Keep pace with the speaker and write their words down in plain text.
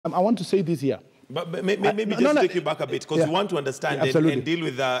I want to say this here. But maybe just take you back a bit, because we want to understand and deal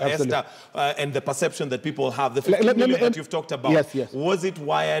with Esther and the perception that people have. The 15 million that you've talked about, was it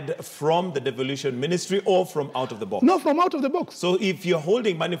wired from the devolution ministry or from out of the box? No, from out of the box. So if you're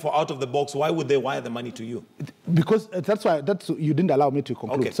holding money for out of the box, why would they wire the money to you? Because you didn't allow me to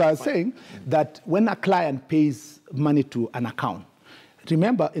conclude. Okay, so I was saying that when a client pays money to an account,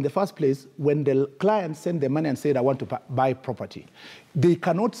 remember, in the first place, when the client sent the money and said, I want to buy property, they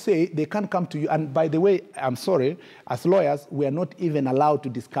cannot say, they can't come to you. And by the way, I'm sorry, as lawyers, we are not even allowed to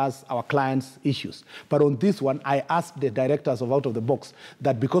discuss our clients' issues. But on this one, I asked the directors of Out of the Box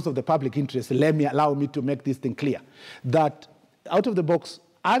that because of the public interest, allow me to make this thing clear, that Out of the Box,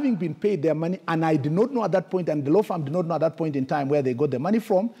 having been paid their money, and I did not know at that point, and the law firm did not know at that point in time where they got the money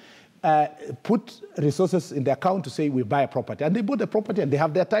from, put resources in the account to say we buy a property. And they bought the property and they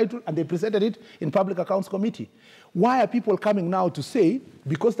have their title and they presented it in Public Accounts Committee. Why are people coming now to say,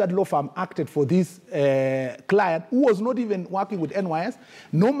 because that law firm acted for this client who was not even working with NYS,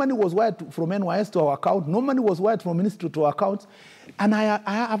 no money was wired from NYS to our account, no money was wired from ministry to our accounts. And I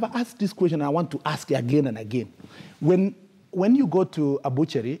have asked this question, and I want to ask again and again. When you go to a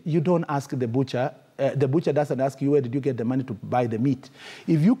butchery, you don't ask the butcher doesn't ask you, where did you get the money to buy the meat?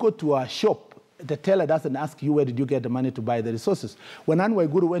 If you go to a shop, the teller doesn't ask you, where did you get the money to buy the resources? When Anwar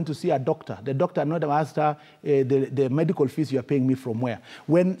Guru went to see a doctor, the doctor never asked her, the medical fees you are paying me from where?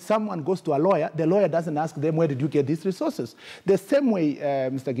 When someone goes to a lawyer, the lawyer doesn't ask them, where did you get these resources? The same way,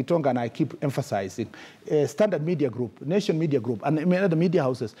 Mr. Gitonga and I keep emphasizing, Standard Media Group, Nation Media Group, and many other media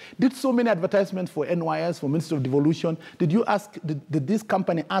houses did so many advertisements for NYS, for Ministry of Devolution. Did you ask, did this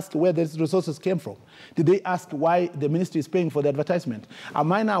company ask where these resources came from? Did they ask why the ministry is paying for the advertisement?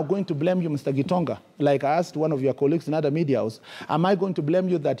 Am I now going to blame you, Mr. Gitonga, like I asked one of your colleagues in other media house, am I going to blame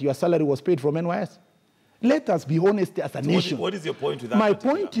you that your salary was paid from NYS? Let us be honest as a nation. What is your point with that? My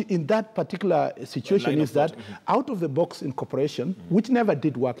point in that particular situation is that Out of the Box Incorporation, which never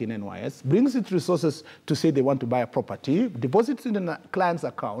did work in NYS, brings its resources to say they want to buy a property, deposits it in a client's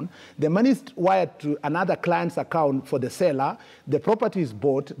account, the money is wired to another client's account for the seller, the property is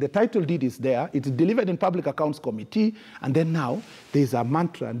bought, the title deed is there, it's delivered in Public Accounts Committee, and then now there's a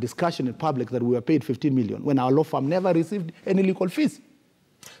mantra and discussion in public that we were paid 15 million when our law firm never received any legal fees.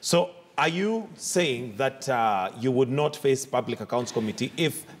 So, are you saying that you would not face Public Accounts Committee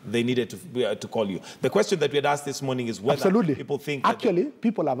if they needed to call you? The question that we had asked this morning is whether people think that... Actually,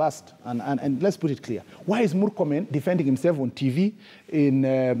 people have asked, and let's put it clear. Why is Murkomen defending himself on TV,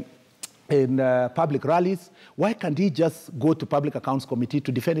 in public rallies? Why can't he just go to Public Accounts Committee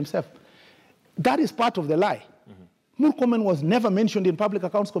to defend himself? That is part of the lie. Murkomen was never mentioned in Public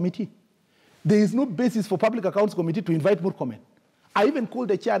Accounts Committee. There is no basis for Public Accounts Committee to invite Murkomen. I even called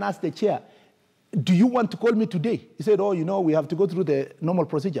the chair and asked the chair, do you want to call me today? He said, oh, you know, we have to go through the normal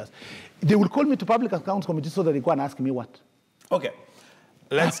procedures. They will call me to Public Accounts Committee so that they go and ask me what. Okay.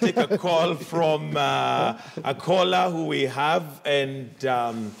 Let's take a call from a caller who we have, and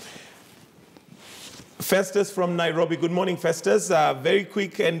Festus from Nairobi. Good morning, Festus. Very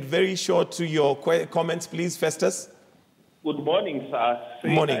quick and very short to your comments, please, Festus. Good morning, sir.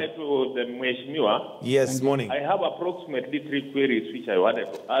 Morning. To the Mheshimiwa. Yes, morning. I have approximately 3 queries which I wanted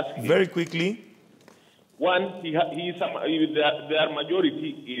to ask him. Very quickly. One, there are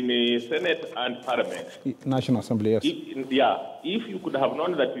majority in the Senate and Parliament. National Assembly, yes. If you could have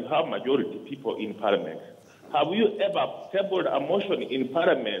known that you have majority people in Parliament, have you ever tabled a motion in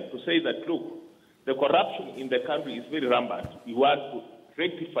Parliament to say that, look, the corruption in the country is very rampant. We want to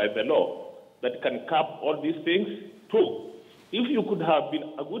rectify the law that can cap all these things? Two, if you could have been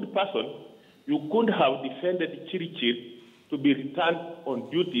a good person, you could have defended Chirichir to be returned on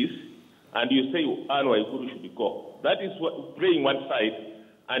duties, and you say Anwar Guru should go. That is what, playing one side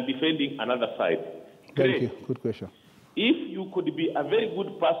and defending another side. Thank you. Good question. If you could be a very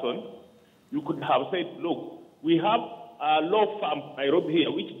good person, you could have said, look, we have a law firm, Nairobi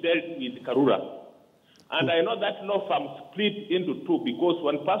here, which dealt with Karura. And I know that law firm split into two because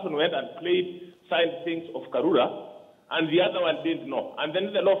one person went and signed things of Karura, and the other one didn't know. And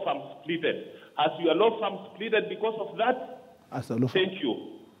then the law firm splitted. Has your law firm splitted because of that? Thank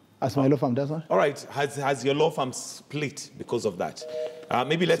you. As my law firm does what? All right. Has your law firm split because of that?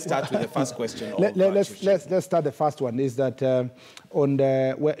 Maybe let's start with the first question. Let's start the first one. Is that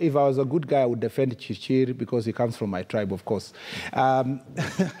if I was a good guy, I would defend Chirchir because he comes from my tribe, of course.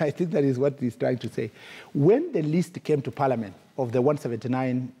 I think that is what he's trying to say. When the list came to Parliament of the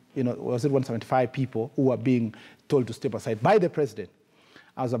 179, was it 175 people who were being told to step aside by the president,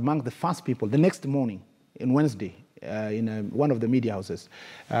 I was among the first people the next morning, in Wednesday, in one of the media houses,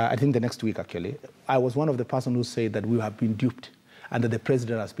 I think the next week actually, I was one of the persons who said that we have been duped. and that the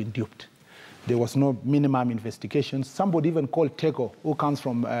president has been duped. There was no minimum investigation. Somebody even called Teko, who comes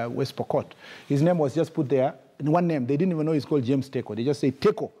from West Pokot. His name was just put there in one name. They didn't even know he's called James Teko. They just say,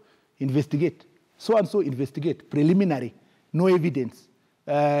 Teko, investigate. So-and-so investigate. Preliminary. No evidence.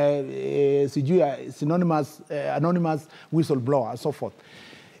 Anonymous whistleblower, and so forth.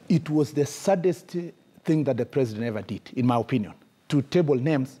 It was the saddest thing that the president ever did, in my opinion, to table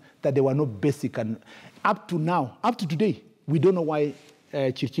names that they were not basic. And up to now, up to today, we don't know why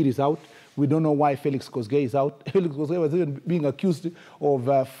Chirchir is out. We don't know why Felix Kosgei is out. Felix Kosgei was even being accused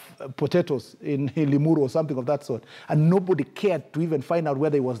of potatoes in Limuru or something of that sort. And nobody cared to even find out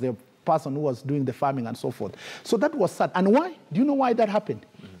whether he was the person who was doing the farming and so forth. So that was sad. And why? Do you know why that happened?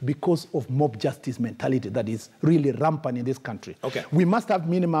 Because of mob justice mentality that is really rampant in this country. Okay. We must have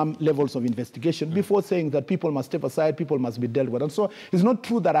minimum levels of investigation before saying that people must step aside, people must be dealt with. And so it's not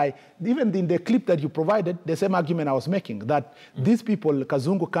true that even in the clip that you provided, the same argument I was making, that these people,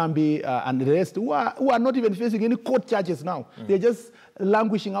 Kazungu Kambi and the rest, who are not even facing any court charges now, they're just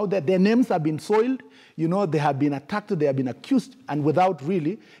languishing out there. Their names have been soiled. You know, they have been attacked, they have been accused, and without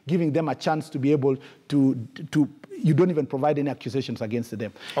really giving them a chance to be able to you don't even provide any accusations against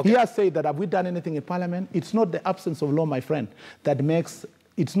them. Okay. He has said that, have we done anything in Parliament? It's not the absence of law, my friend, that makes,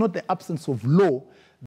 it's not the absence of law